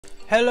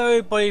Hello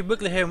everybody,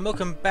 Wiggler here and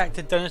welcome back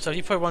to Donut.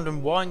 You're probably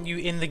wondering why aren't you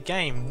in the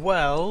game?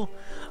 Well,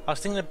 I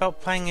was thinking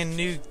about playing a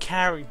new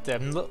character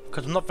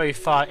because I'm not very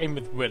far in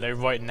with Willow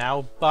right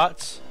now,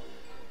 but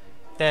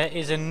there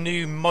is a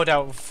new mod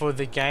out for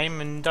the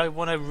game and I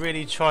want to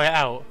really try it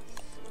out.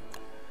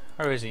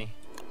 Where is he?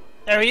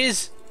 There he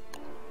is!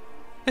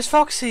 It's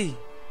Foxy!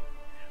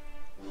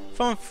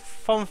 From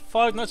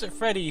Five Nights at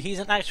Freddy. He's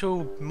an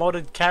actual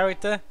modded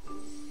character.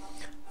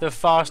 The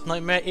Fast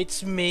Nightmare.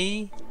 It's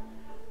me.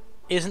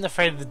 Isn't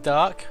afraid of the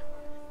dark,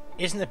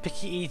 isn't a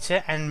picky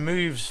eater, and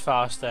moves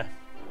faster.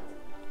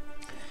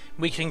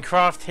 We can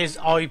craft his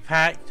eye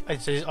patch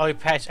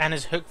and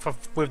his hook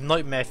with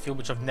nightmare fuel,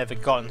 which I've never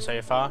gotten so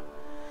far.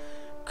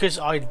 Because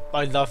I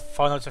love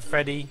Five Nights at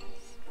Freddy.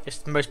 It's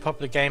the most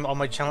popular game on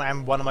my channel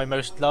and one of my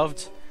most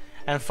loved.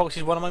 And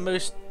Foxy's one of my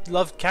most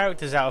loved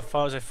characters out of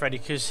Five Nights at Freddy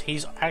because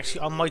he's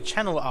actually on my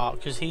channel art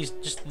because he's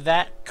just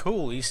that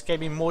cool. He's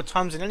scared me more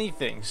times than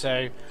anything.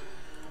 So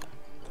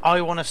I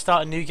want to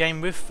start a new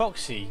game with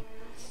Foxy.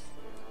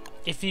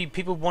 If you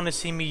people want to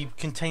see me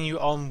continue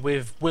on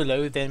with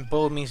Willow, then by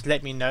all means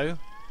let me know,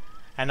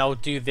 and I'll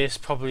do this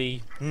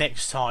probably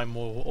next time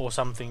or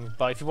something.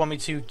 But if you want me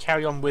to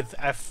carry on with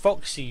a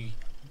Foxy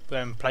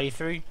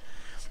playthrough,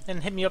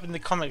 then hit me up in the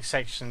comment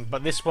section.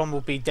 But this one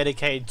will be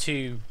dedicated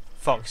to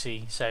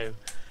Foxy. So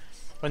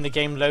when the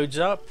game loads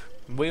up,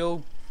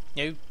 we'll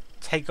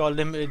take our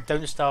limited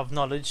Don't Starve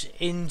knowledge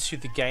into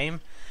the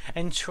game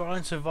and try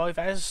and survive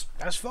as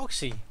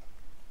Foxy.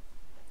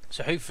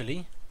 So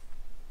hopefully,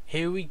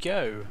 here we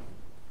go.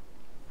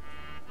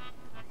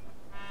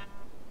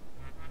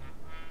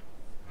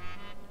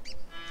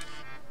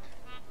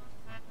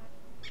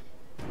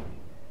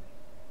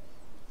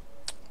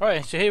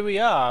 Right, so here we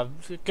are.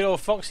 Good old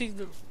Foxy.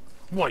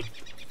 My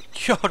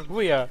God,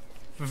 we are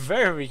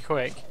very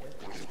quick.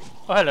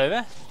 Oh, hello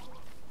there.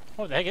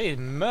 What the heck is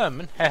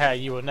Merman? Haha,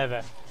 you will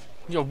never.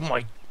 Oh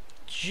my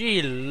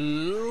gee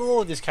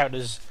lord, this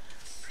character's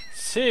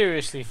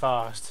seriously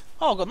fast.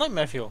 Oh, I've got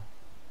nightmare fuel.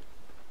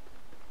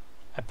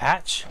 A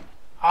patch?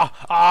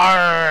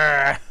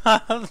 Ah,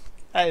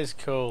 that is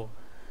cool.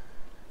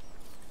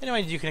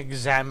 Anyway, you can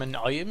examine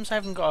items. I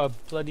haven't got a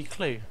bloody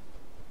clue.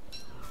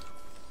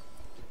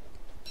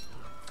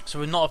 So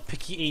we're not a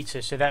picky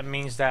eater, so that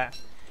means that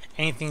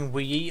anything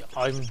we eat,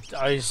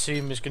 I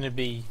assume is going to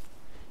be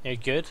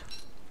good.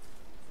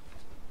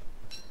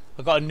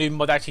 I've got a new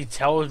mod that actually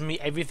tells me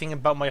everything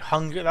about my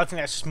hunger. I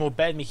think that's just more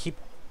better than me keep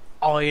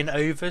eyeing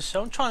over.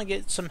 So I'm trying to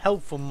get some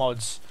helpful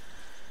mods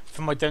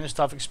for my Don't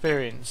Starve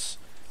experience.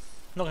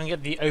 I'm not going to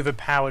get the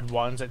overpowered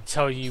ones that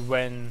tell you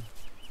when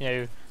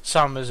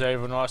summer's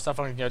over and all that stuff.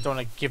 I don't want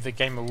to give the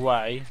game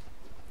away.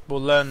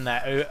 We'll learn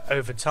that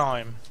over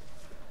time.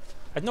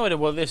 I have no idea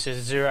what this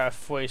is. 0 out of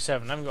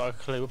 47. I haven't got a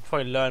clue. We'll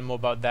probably learn more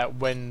about that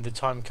when the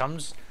time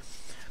comes.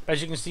 But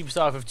as you can see, we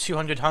start with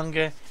 200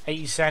 hunger,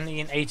 80 sanity,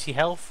 and 80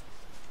 health.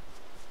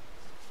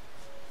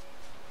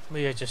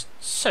 We are just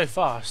so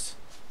fast.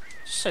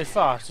 So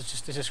fast,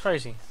 it's just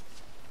crazy.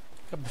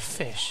 Got a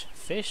fish,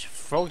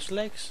 frog's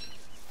legs.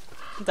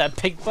 Isn't that a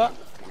pig butt?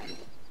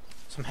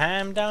 Some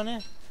ham down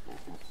there.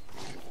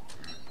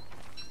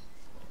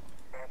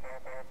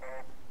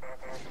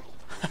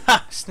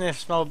 Sniff,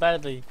 smell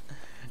badly.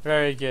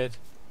 Very good,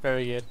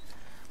 very good.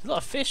 There's a lot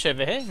of fish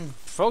over here and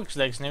frog's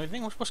legs and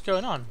everything. What's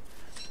going on?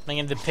 I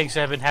mean, the pigs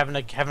have been having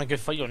a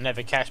good fight. You'll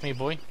never catch me,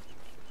 boy.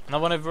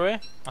 Another one over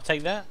here. I'll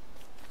take that.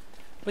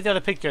 Where's the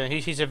other pig going?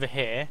 He's over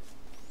here.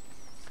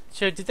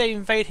 So did they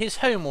invade his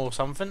home or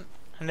something?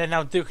 And they're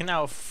now duking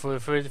out for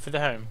the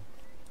home.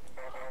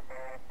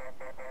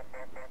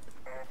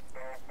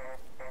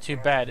 Too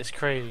bad, it's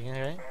crazy,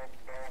 okay?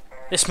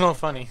 They smell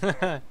funny.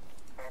 Does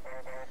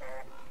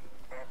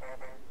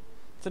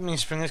that mean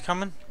spring is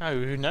coming? Oh,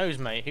 who knows,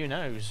 mate? Who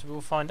knows?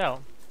 We'll find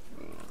out.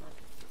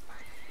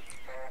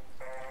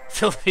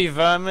 Filthy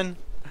vermin.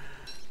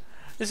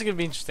 This is going to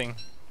be interesting.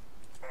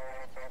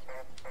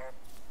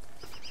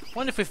 I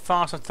wonder if we're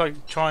fast enough to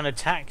try and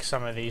attack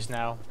some of these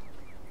now.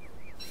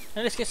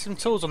 Now let's get some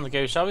tools on the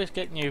go, shall we? Let's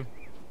get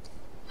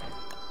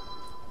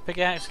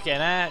pickaxe, get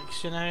an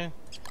axe,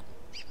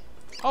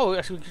 Oh,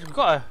 actually, we've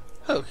got a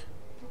hook.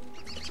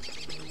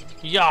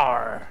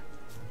 Yar!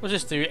 What's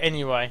this do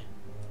anyway?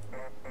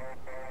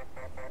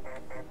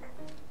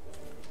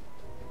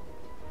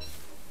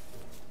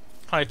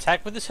 Can I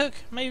attack with this hook,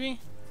 maybe?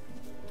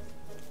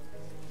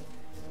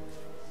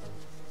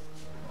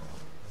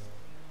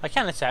 I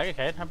can attack,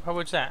 okay. How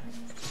much that?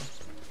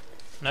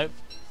 Nope.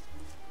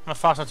 Am I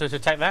fast enough to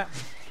attack that?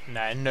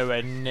 No,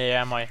 nowhere near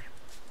am I.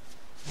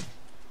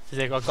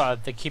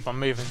 They keep on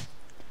moving.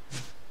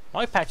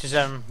 My patch is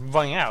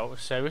running out,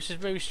 so this is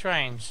very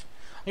strange.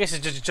 I guess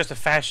it's just a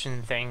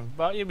fashion thing.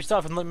 But yeah, we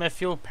start with nightmare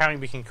fuel. Apparently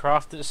we can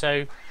craft it,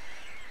 so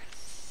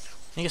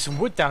let's get some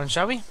wood down,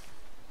 shall we?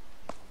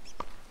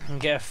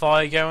 And get a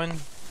fire going.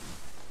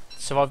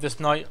 Survive this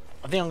night.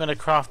 I think I'm going to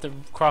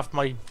craft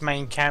my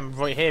main camp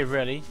right here,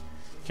 really.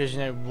 Because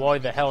why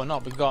the hell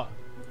not? We've got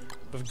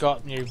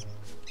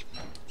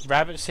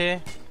rabbits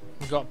here.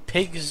 We've got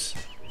pigs.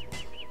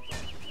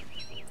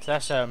 So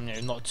that's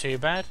not too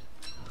bad.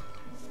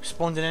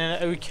 spawned in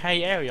an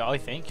okay area, I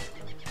think.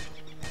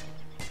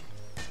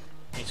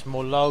 Need some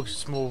more logs,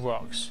 some more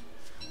rocks.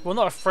 We're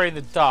not afraid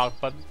of the dark,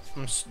 but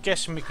I'm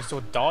guessing we can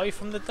still die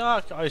from the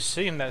dark. I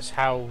assume that's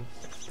how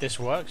this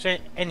works.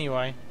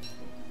 Anyway,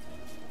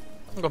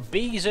 I've got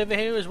bees over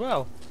here as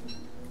well.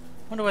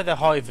 Wonder where the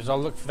hive is. I'll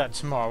look for that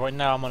tomorrow. Right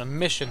now I'm on a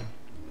mission.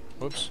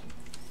 Whoops.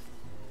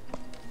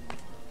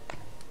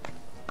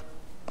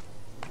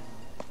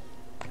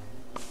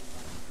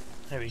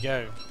 There we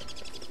go.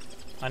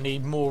 I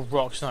need more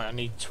rocks. No, I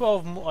need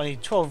 12 more. I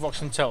need 12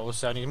 rocks in total,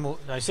 so I need more.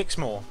 No, 6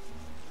 more.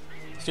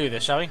 Let's do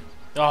this, shall we?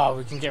 Oh,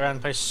 we can get around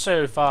the place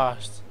so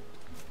fast.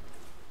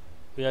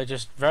 We are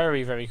just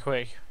very, very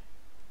quick.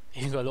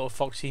 You've got a little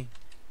Foxy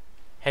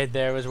head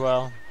there as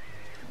well.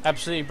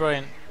 Absolutely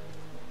brilliant.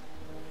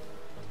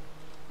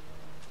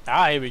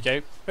 Ah, here we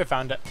go. We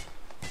found it.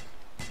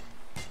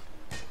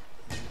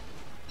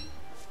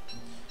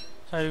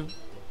 So,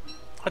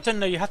 I don't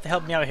know. You have to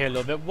help me out here a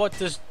little bit. What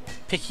does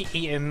picky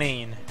eater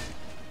mean?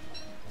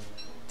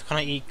 Can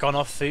I eat gone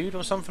off food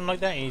or something like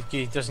that?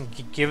 He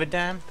doesn't give a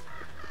damn.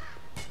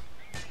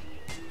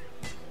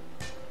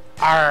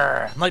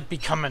 Arr, might be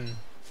coming.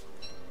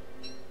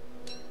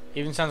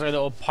 Even sounds like a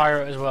little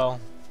pirate as well.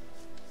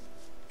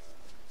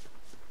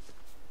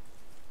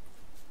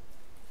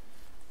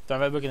 Don't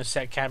know, we're going to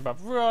set camp up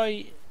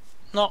right,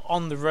 not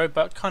on the road,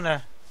 but kind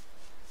of.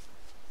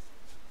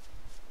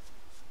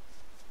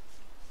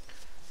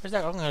 Where's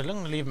that? I'm going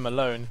to leave him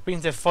alone. Being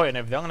they're fighting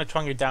over there, I'm going to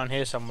try and go down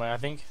here somewhere, I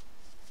think.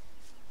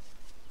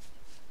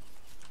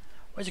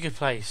 Where's a good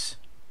place?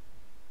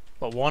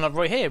 Well, why not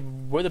right here,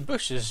 where the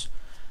bush is?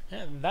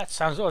 Yeah, that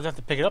sounds good. I'd have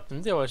to pick it up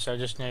and do it, so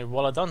just, you know,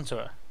 while I done to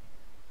it.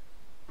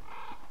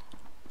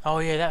 Oh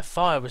yeah, that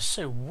fire was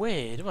so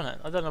weird, wasn't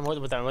it? I don't know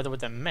what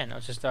that meant. It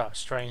was just a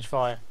strange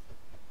fire.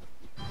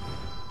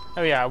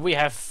 Oh yeah, we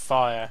have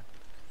fire.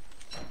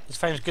 This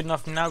flame's good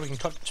enough now. We can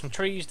cut some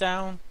trees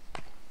down.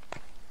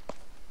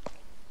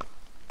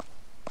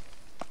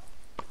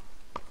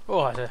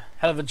 Oh, that's a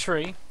hell of a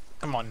tree.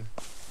 Come on,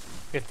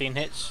 15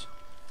 hits.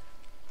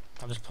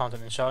 I'll just plant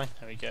it in, shall I?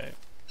 There we go.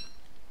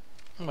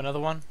 Oh, another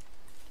one.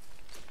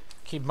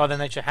 Keep Mother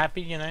Nature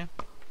happy, you know.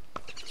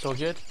 It's all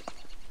good.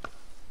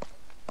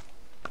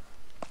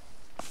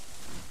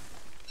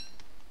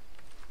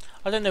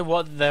 I don't know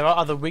what there are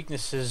other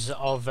weaknesses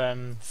of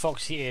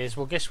Foxy is.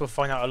 Well, guess we'll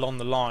find out along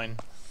the line.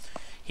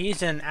 He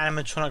is an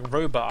animatronic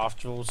robot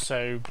after all,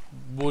 so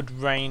would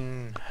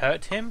rain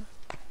hurt him?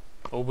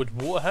 Or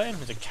would water hurt him?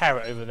 There's a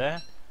carrot over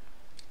there.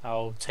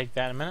 I'll take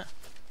that in a minute.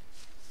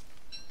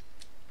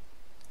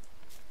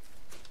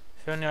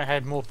 If only I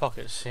had more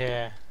pockets.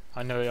 Yeah,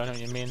 I know what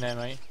you mean there,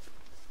 mate.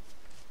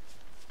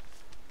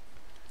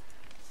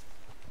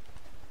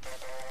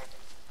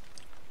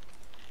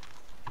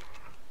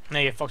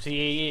 There you go, Foxy,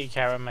 eat a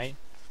carrot, mate.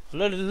 A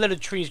lot of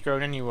trees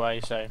growing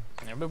anyway, so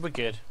yeah, we're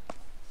good.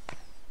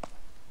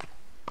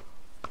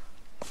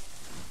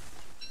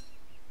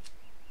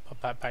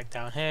 Pop that back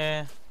down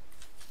here.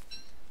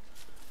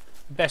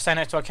 Best stand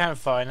next to our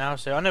campfire now,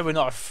 so I know we're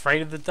not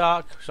afraid of the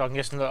dark, so I'm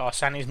guessing that our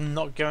sanity's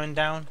not going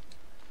down.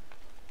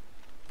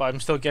 But I'm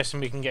still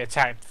guessing we can get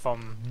attacked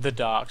from the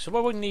dark. So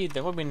what we need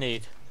then? What do we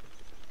need?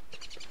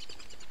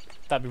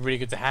 That'd be really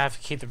good to have to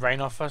keep the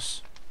rain off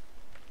us.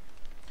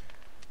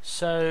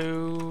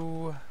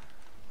 So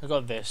we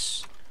got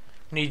this.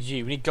 We need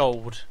you. We need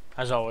gold,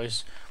 as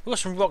always. We've got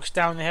some rocks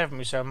down there, haven't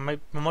we? So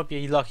we might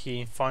be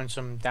lucky and find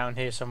some down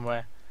here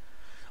somewhere.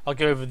 I'll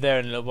go over there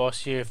in a little while,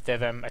 see if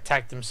they've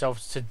attacked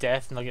themselves to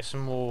death, and I'll get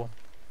some more,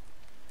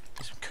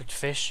 some cooked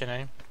fish. You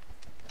know,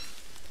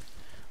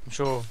 I'm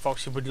sure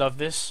Foxy would love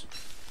this.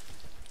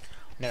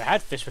 I've never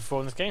had fish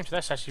before in this game, so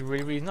that's actually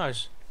really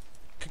nice.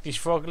 Cook these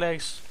frog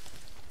legs.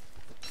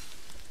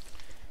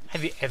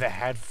 Have you ever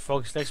had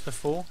frog's legs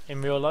before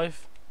in real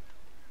life?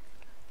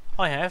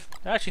 I have.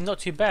 They're actually not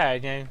too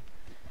bad, you know.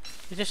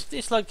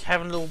 It's like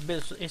having a little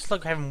bit. It's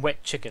like having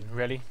wet chicken,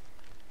 really.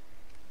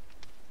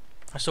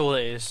 That's all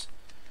it is.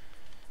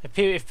 If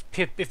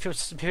people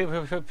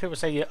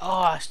say, yeah,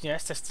 oh,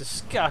 that's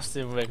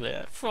disgusting,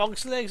 Wiggler.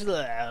 Frog's legs, what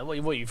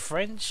are you,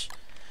 French?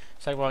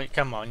 It's like, well,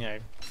 come on, you know,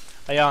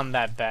 they aren't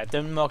that bad.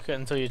 Don't mock it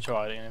until you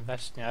try it. You know,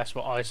 that's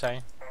what I say.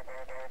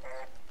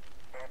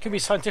 Could be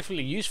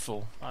scientifically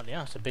useful. Oh yeah,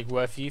 that's a big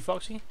word for you,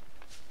 Foxy.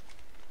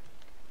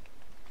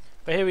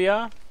 But here we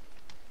are.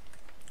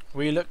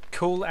 We look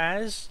cool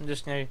as. I'm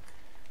just, you know,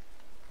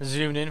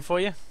 zoomed in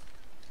for you.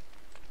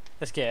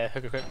 Let's get a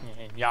hook equip.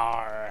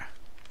 Yar.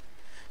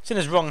 It's in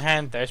his wrong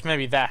hand though. It's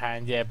maybe that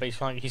hand, yeah. But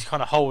he's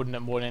kind of holding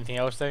it more than anything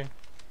else though.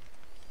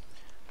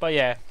 But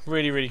yeah,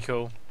 really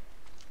cool.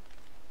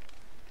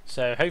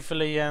 So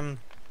hopefully, actually,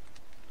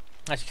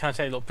 can I take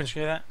a little pinch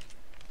of that?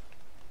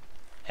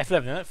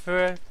 F11, isn't it,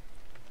 for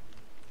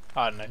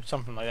I don't know,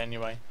 something like that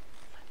anyway.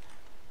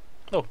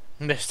 Oh,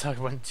 missed. I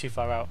went too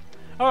far out.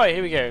 Alright,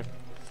 here we go.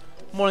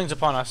 Morning's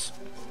upon us.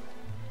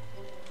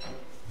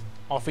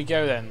 Off we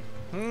go then.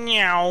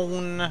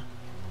 Meow.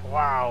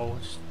 Wow.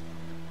 Just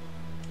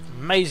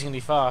amazingly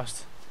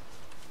fast.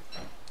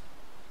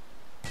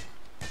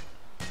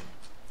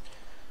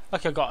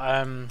 Okay, I've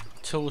got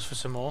tools for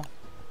some more.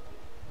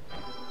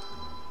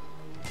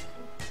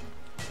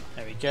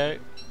 There we go.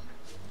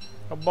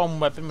 Got one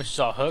weapon, which is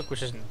our hook,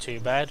 which isn't too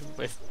bad,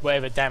 with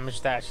whatever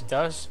damage that actually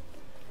does.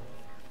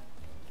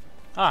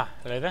 Ah,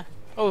 hello there.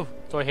 Oh,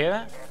 do I hear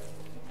that?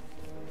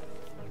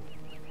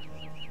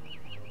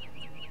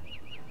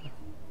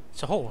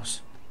 It's a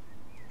horse.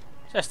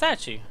 Is that a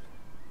statue?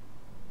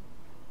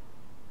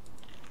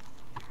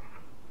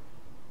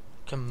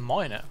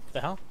 Combiner? What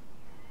the hell?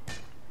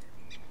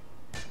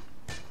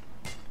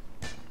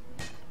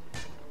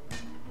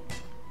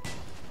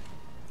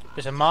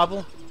 Bit of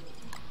marble.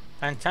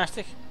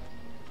 Fantastic.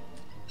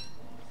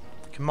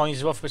 Combine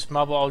as well for bits of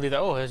marble. I'll do that.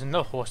 Oh, there's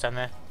another horse down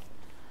there.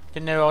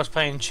 Didn't know I was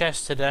playing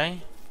chess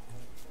today.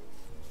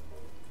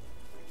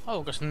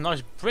 Oh, got some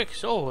nice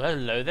bricks. Oh,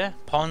 hello there.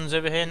 Ponds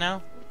over here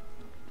now.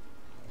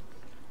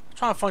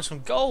 Trying to find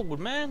some gold,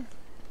 man.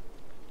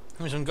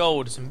 There's some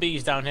gold and some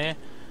bees down here.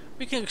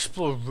 We can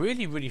explore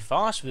really, really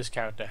fast with this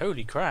character.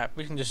 Holy crap.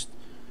 We can just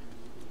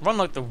run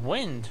like the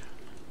wind.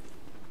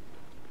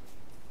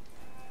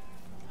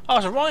 Oh,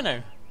 it's a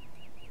rhino.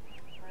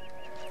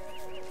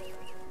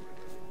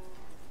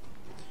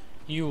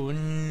 You will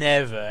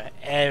never,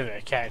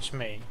 ever catch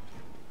me.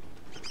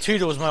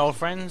 Toodles, my old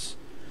friends.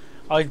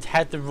 I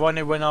had the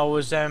rhino when I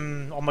was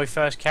on my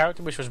first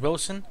character, which was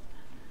Wilson.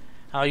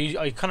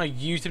 I kind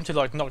of used him to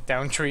like knock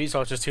down trees. I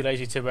was just too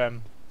lazy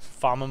to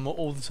farm them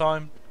all the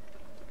time.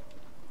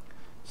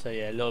 So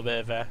yeah, a little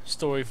bit of a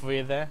story for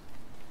you there.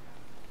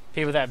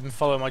 People that have been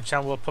following my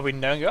channel will probably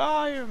know and go, oh,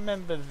 I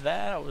remember that.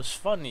 That was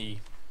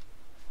funny.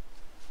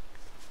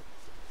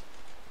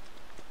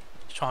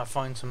 Just trying to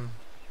find some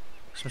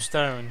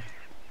stone.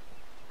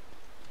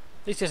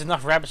 At least there's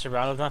enough rabbits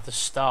around. I don't have to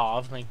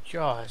starve. I mean,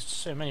 God, there's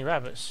so many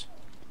rabbits.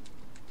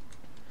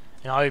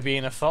 And I,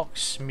 being a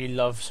fox, me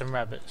love some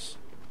rabbits.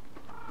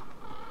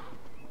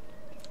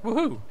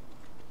 Woohoo!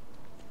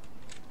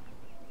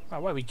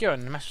 Right, where are we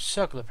going? In a massive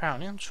circle,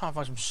 apparently. I'm trying to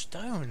find some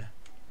stone.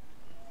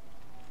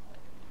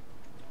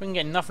 We can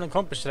get nothing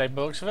accomplished today,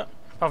 by the looks of it.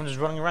 Apart from just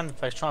running around the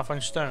place trying to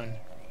find stone.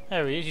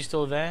 There he is. He's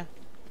still there.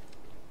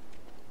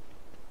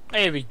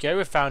 There we go.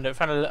 We found it.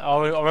 Found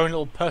our own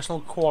little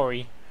personal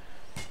quarry.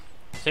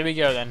 So here we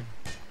go then.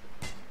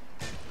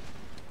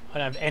 I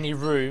don't have any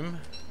room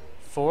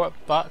for it,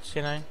 but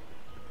you know,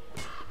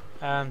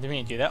 didn't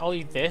mean to do that. I'll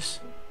eat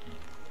this.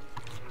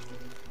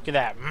 Look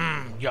at that.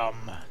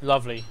 Yum.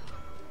 Lovely.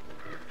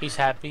 He's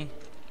happy.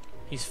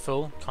 He's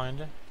full,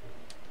 kinda.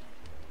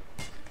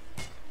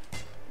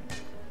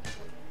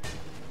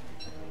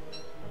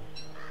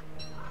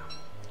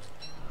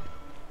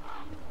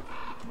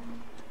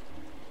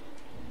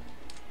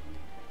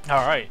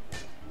 Alright.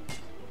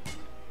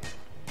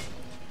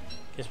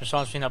 Gets my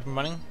science machine up and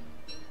running.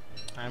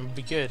 And we'll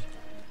be good.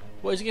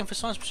 What is it again for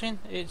science machine?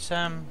 It's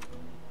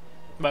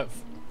well,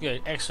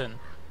 good, excellent.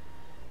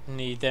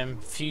 Need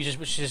fuses,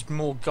 which is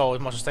more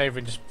gold. Might stay over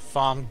and just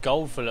farm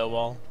gold for a little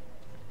while.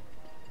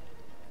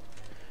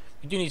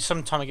 We do need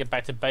some time to get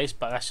back to base,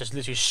 but that's just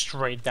literally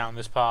straight down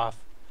this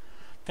path.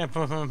 I'm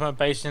going to put my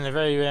base in a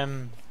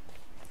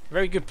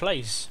very good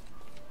place.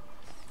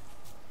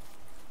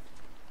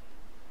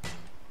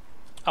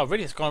 Oh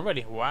really? It's gone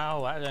already?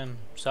 Wow, that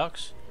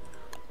sucks.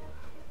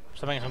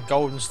 So I'm making some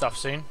golden stuff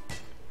soon.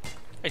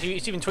 Actually,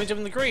 it's even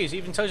 27 degrees. It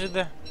even tells you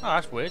the... Oh,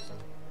 that's weird.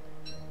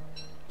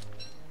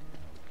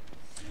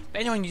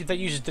 But anyone that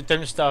uses the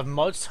Don't Starve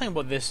mods, tell me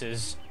what this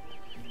is.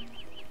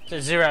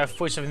 There's 0 out of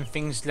 47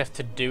 things left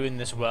to do in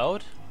this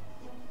world.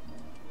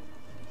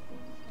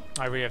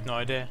 I really have no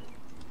idea.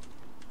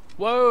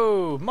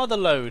 Whoa!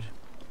 Motherload!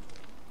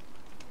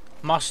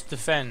 Must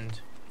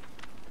defend.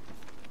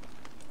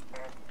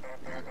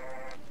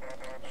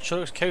 Sure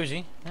looks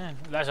cozy. Yeah,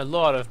 that's a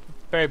lot of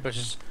berry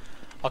bushes.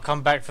 I'll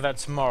come back for that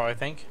tomorrow, I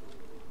think.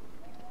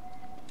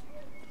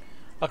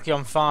 Luckily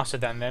I'm faster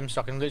than them,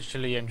 so I can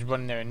literally just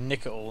run in there and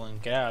nick it all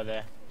and get out of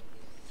there.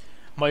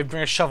 Might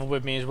bring a shovel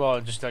with me as well,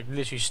 and just like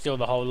literally steal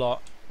the whole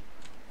lot.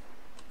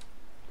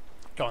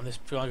 Go on this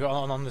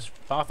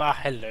path. Ah,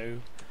 hello.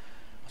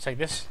 I'll take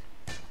this.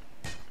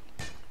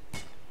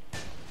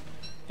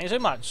 Thank you so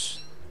much.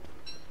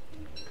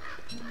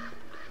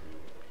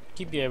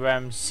 Keep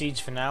your seeds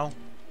for now.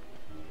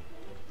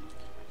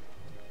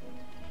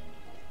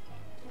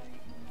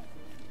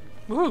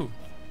 Woohoo!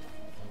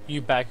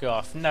 You back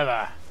off.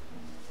 Never!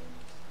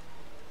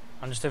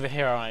 I'm just over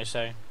here, aren't I?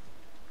 So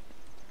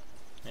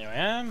here I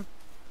am.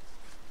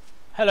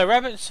 Hello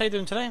rabbits, how you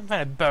doing today? I'm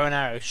playing a bow and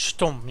arrow.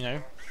 Stomp, you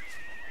know.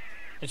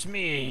 It's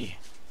me!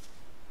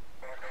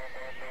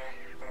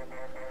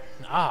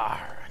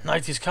 Ah,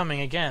 night is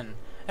coming again.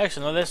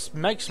 Excellent, let's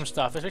make some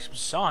stuff. Let's make some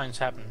science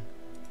happen.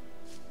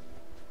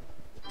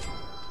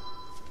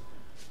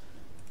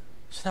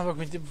 So now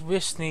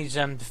this needs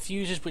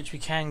diffusers, which we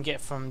can get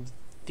from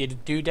the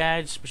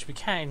doodads, which we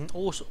can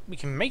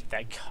make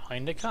that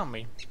kinda, can't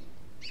we?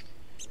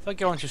 If I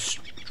go onto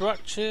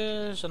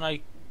structures and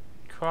I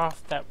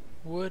craft that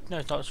wood, no,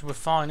 it's not. It's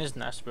refine, isn't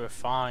it? That's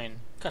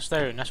refine. Cut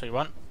stone. That's what you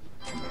want.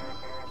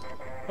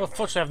 Well,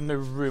 unfortunately, I have no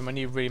room. I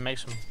need to really make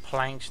some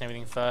planks and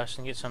everything first,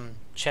 and get some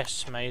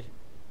chests made.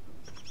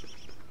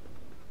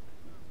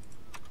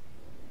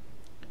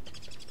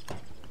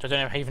 I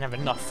don't even have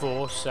enough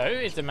for, so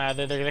it doesn't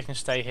matter, they can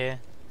stay here.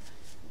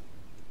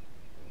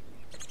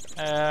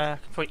 I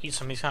can probably eat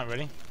some of these, can't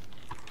really.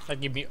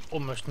 That'd give me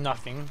almost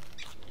nothing.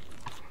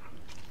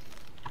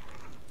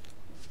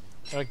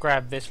 So I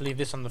grab this, leave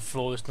this on the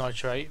floor, this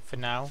nitrate, for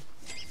now.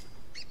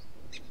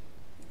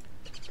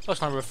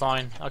 That's not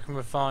refine. I can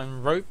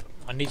refine rope.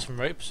 I need some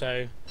rope,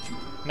 so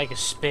make a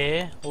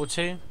spear or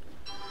two.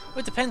 Well,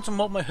 it depends on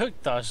what my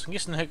hook does. I'm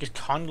guessing the hook is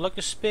kind of like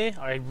a spear.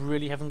 I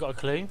really haven't got a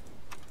clue.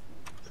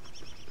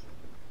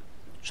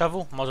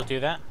 Shovel, might as well do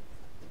that.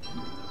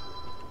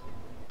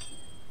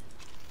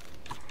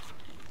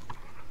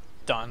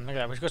 Done. Look at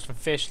that, we've got some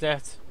fish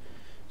left.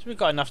 So we've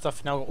got enough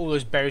stuff now. All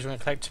those berries we're going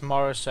to collect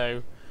tomorrow,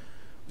 so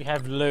we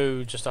have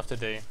loads of stuff to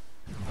do.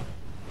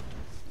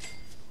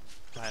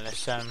 Right,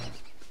 let's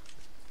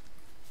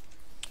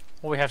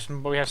we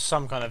have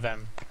some kind of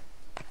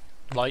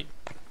light.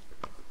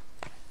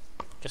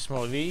 Get some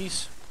more of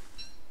these.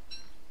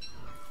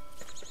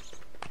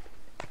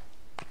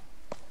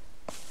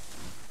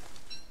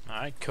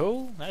 Alright,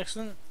 cool,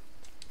 excellent.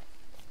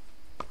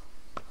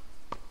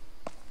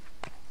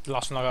 The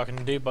last one I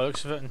can do by the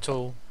looks of it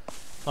until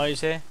night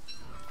is here.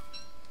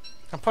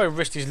 I'll probably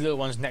risk these little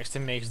ones next to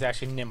me because they're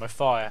actually near my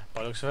fire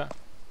by the looks of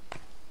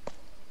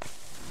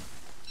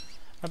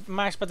it.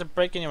 My mag's about to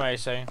break anyway,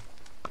 so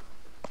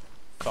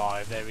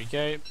 5, there we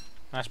go.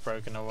 That's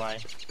broken away.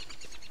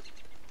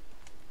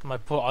 My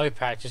poor eye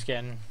patch is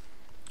getting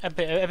a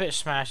bit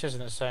smashed,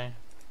 isn't it? So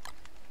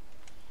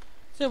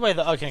is there a way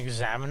that I can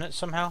examine it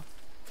somehow?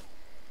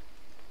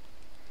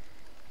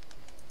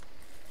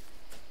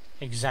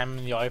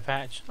 Examine the eye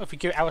patch. Oh, if we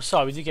go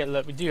outside, we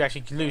do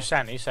actually lose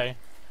sanity. So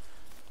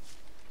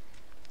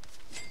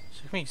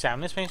can we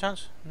examine this by any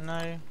chance?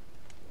 No.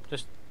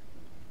 Just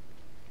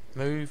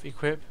move,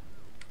 equip.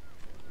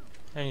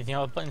 Anything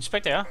else but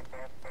inspector?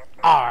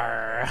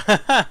 Arr!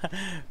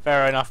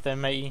 Fair enough then,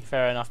 matey.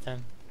 Fair enough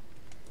then.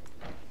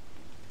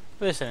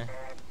 Listen.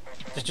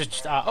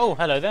 Oh,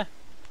 hello there.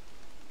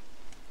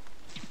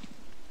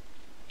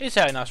 It's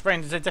hurting us.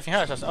 Rain definitely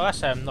hurts us. Oh,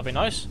 that's not very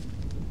nice.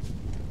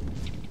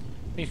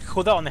 We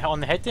called that on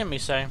the head, didn't we?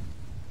 So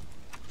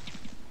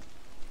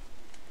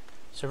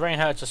rain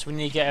hurts us. We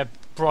need to get a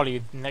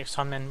brolly next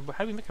time. Then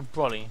how do we make a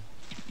brolly?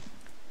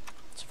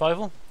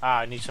 Survival? Ah,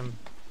 I need some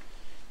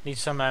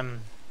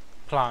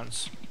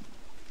plants.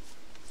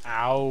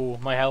 Ow,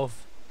 my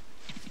health.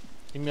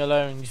 Leave me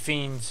alone, you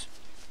fiends.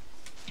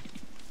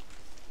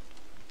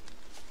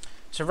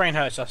 So rain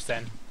hurts us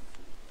then.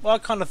 Well, I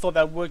kind of thought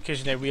that would, because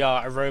you know we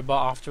are a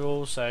robot after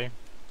all. So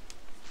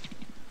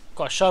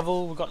got a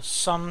shovel. We've got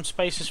some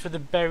spaces for the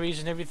berries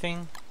and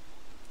everything.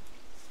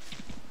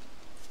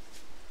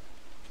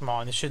 Come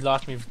on, this should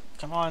last me.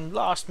 Come on,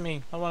 last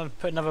me. I want to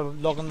put another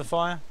log on the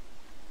fire.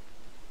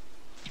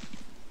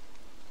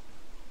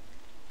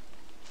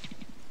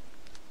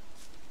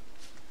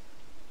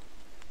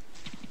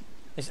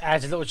 This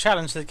adds a little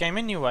challenge to the game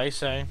anyway,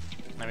 so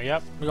there we go.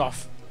 We're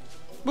off.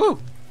 Woo!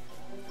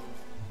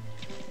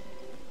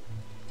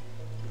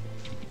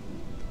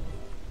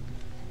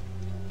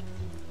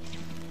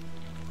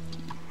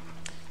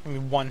 Give me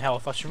 1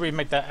 health. I should really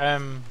make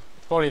that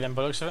body then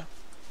by the looks of it.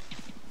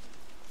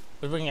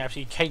 We're getting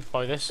absolutely caked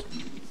by this.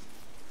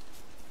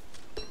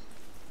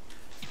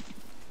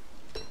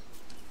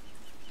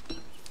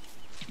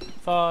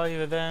 Five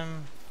of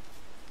them.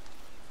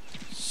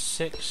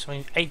 6. I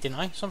mean 8, didn't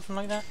I? Something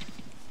like that.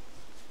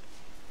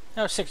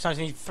 No, 6 times.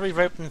 I need 3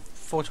 rope and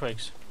 4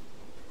 twigs.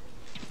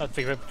 Not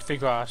 3 rope, 3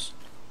 grass.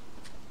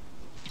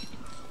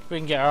 We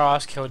can get our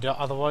ass killed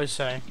otherwise,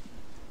 so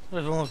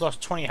we've almost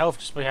lost 20 health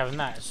just by having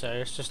that, so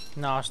it's just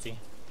nasty.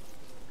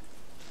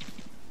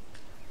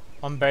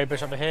 1 berry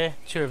bush over here,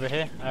 2 over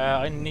here.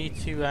 I need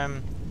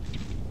to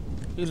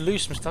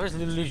lose some stuff. Let's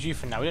lose you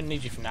for now. We don't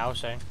need you for now,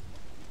 so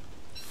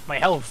my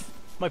health,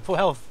 my poor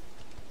health.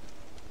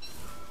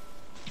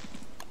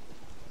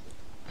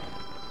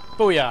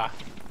 Booyah!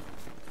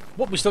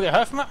 What, we still get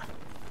hurt from it?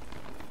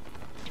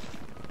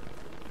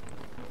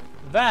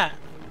 That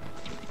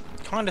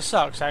kinda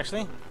sucks,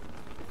 actually.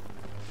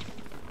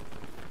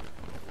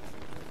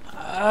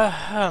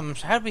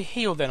 So how do we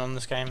heal then on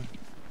this game?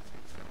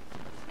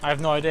 I have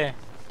no idea.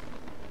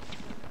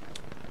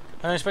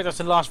 I don't expect us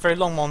to last very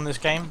long on this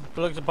game,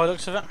 by the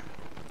looks of it.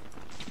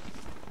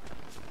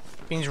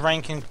 Means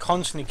rain can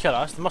constantly kill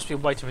us. There must be a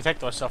way to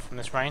protect ourselves from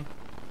this rain.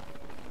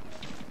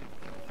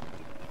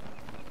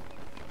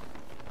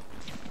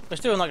 We're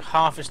still like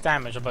half its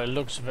damage by the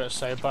looks of it,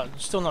 so, but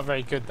still not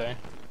very good though.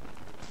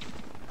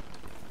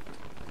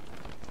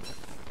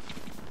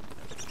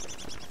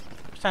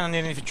 Stand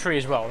underneath a tree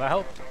as well, that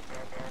help?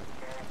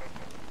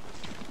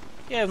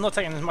 Yeah, I'm not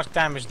taking as much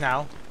damage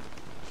now,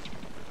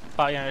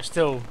 but you know, it's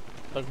still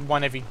like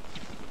 1 every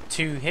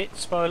 2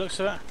 hits by the looks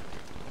of it.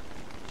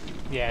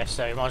 Yeah,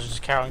 so might as well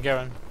just carry on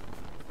going.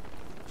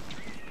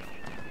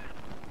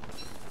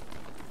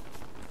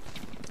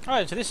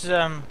 Alright, so this is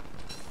a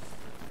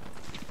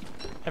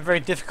very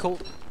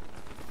difficult.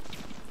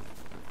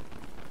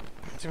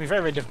 It's gonna be very,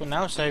 very difficult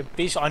now. So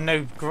these, I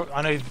know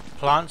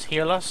plants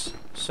heal us,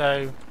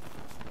 so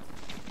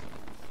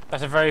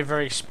That's a very,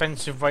 very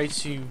expensive way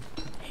to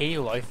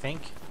heal, I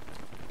think.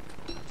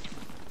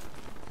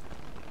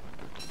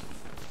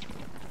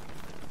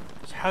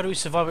 So how do we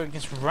survive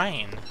against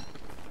rain?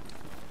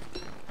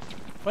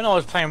 When I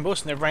was playing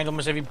Wilson, it rained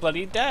almost every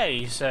bloody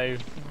day, so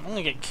I'm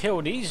gonna get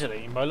killed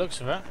easily by the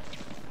looks of it.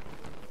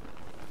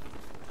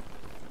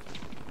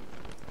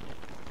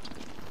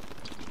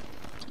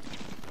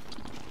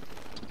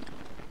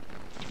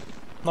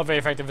 Not very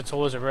effective at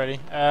all, is it really?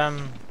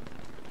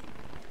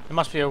 There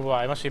must be a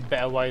way. It must be a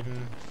better way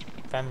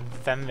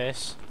than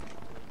this.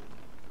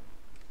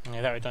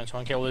 Yeah, that we don't. So I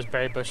want to get all those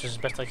berry bushes as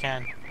best I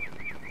can.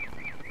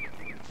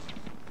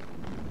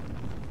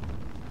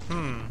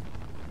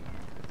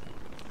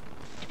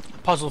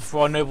 Puzzle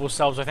for our noble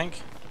selves, I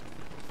think.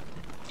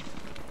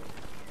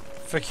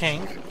 For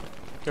King.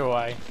 Go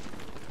away.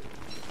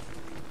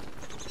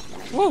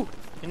 Woo!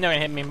 You never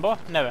hit me, boy.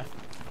 Never.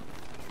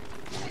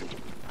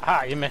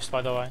 Ah, you missed,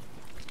 by the way.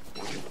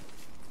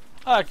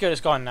 Ah, good.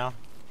 It's gone now.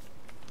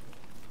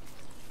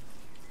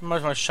 Might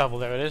as well shovel.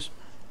 There it is.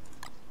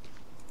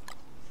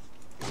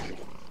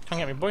 Come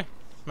get me, boy.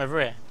 I'm over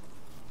here.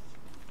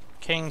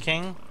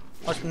 King.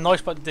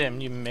 Nice but dim.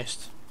 You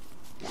missed.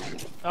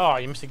 Oh,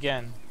 you missed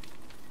again.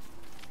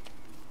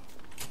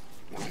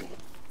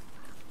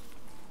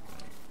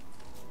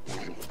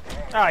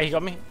 Ah, he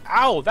got me.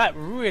 Ow, that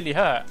really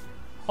hurt.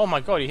 Oh my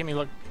god, he hit me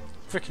like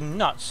freaking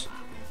nuts.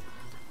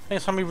 I think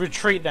it's time we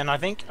retreat then, I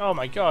think. Oh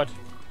my god.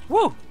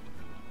 Woo!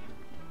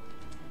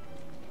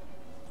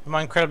 With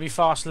my incredibly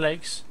fast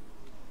legs.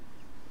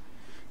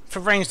 If it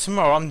rains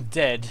tomorrow, I'm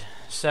dead.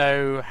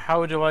 So,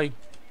 how do I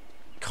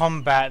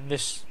combat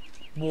this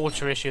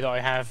water issue that I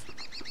have?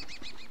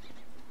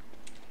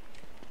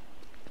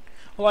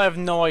 Well, I have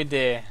no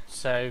idea.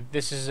 So,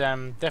 this is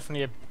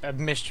definitely a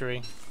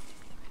mystery.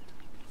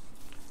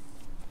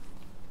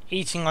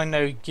 Eating, I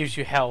know, gives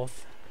you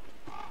health.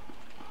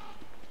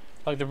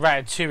 Like the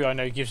ratatouille, I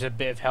know, gives a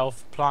bit of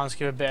health. Plants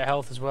give a bit of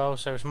health as well,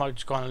 so I might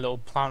just go on a little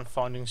plant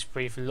finding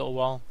spree for a little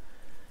while.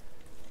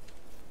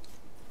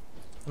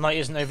 The night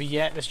isn't over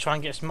yet. Let's try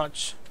and get as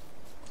much...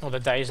 Well,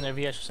 the day isn't over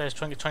yet, so let's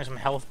try and get some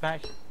health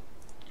back.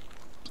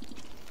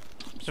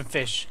 Some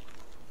fish.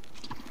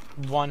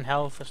 1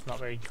 health, that's not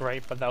very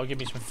great, but that'll give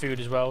me some food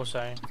as well,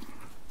 so...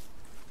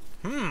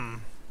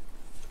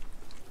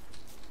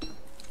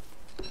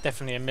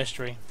 Definitely a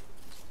mystery.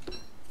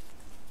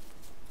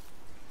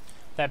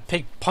 That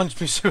pig punched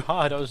me so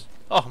hard, I was...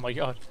 Oh my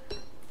god.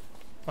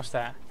 What's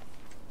that?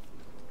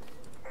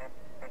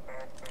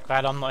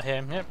 Glad I'm not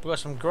here. Yep, we got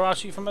some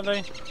grass from it though.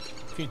 A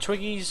few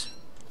twiggies.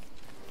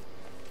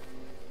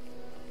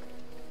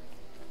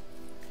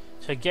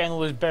 So getting all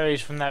those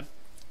berries from that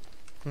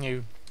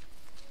new...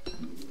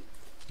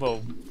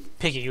 Well,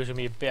 piggy was going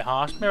to be a bit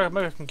harsh. Maybe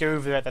I can go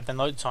over there at the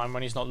night time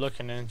when he's not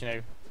looking and, you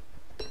know...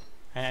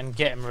 And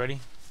get him ready.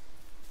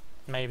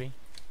 Maybe.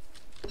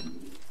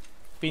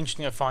 Be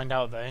interesting to find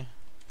out though.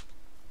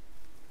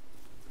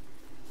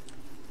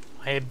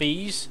 I hear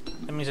bees.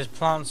 That means there's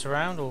plants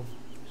around, or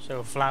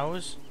so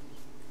flowers.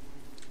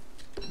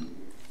 I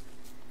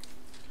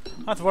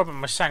have to worry about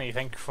my sanity,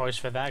 thank Christ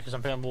for that, because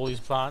I'm picking up all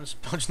these plants.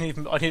 But I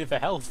need it for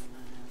health.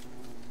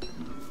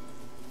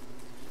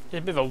 It's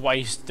a bit of a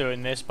waste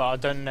doing this, but I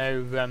don't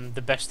know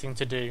the best thing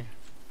to do.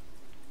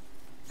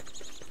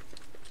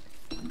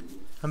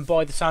 And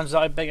by the sounds that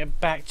I better get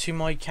back to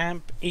my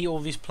camp, eat all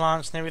these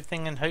plants and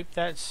everything, and hope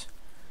that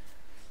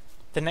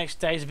the next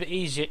day is a bit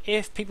easier.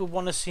 If people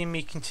want to see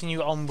me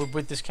continue onward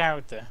with this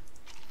character,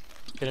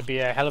 it's going to be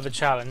a hell of a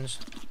challenge.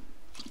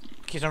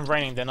 Keeps on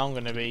raining, then I'm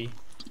going to be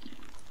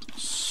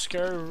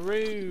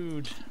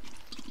screwed.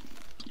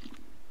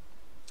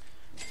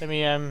 Let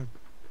me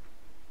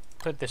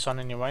put this on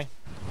anyway.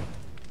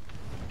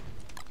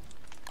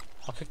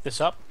 I'll cook this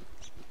up.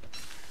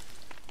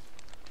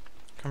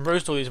 Can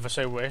roast all these if I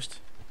so wished.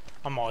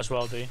 I might as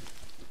well do.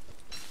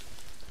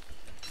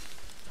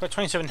 Got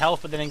 27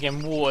 health, but then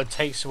again, water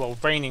takes, well,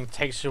 raining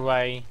takes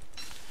away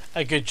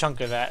a good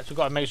chunk of that. So we've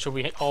got to make sure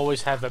we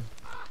always have a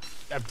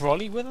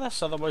brolly with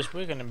us, otherwise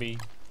we're going to be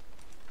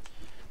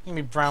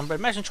brown. But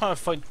imagine trying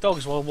to fight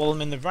dogs while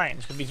I'm in the rain.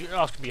 It's going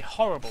to be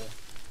horrible.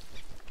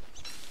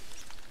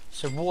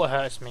 So water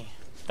hurts me.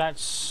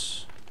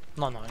 That's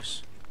not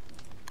nice.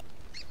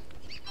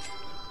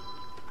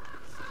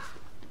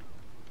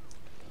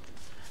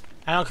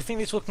 And I think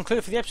this will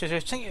conclude for the episode.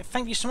 So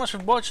thank you so much for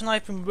watching.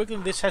 I've been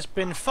Wiggler. This has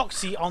been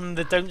Foxy on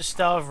the Don't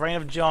Starve Reign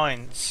of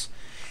Giants.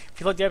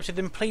 If you liked the episode,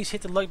 then please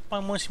hit the like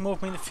button. Want to see more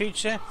of me in the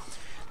future?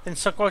 Then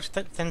subscribe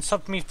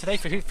to me today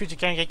for future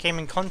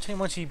gaming content.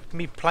 Want to see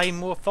me play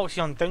more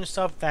Foxy on Don't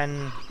Starve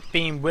than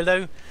being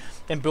Willow?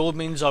 Then by all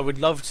means I would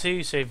love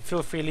to. So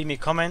feel free to leave me a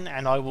comment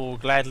and I will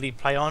gladly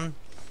play on.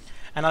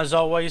 And as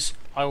always,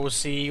 I will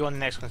see you on the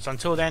next one. So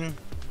until then,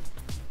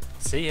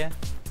 see ya.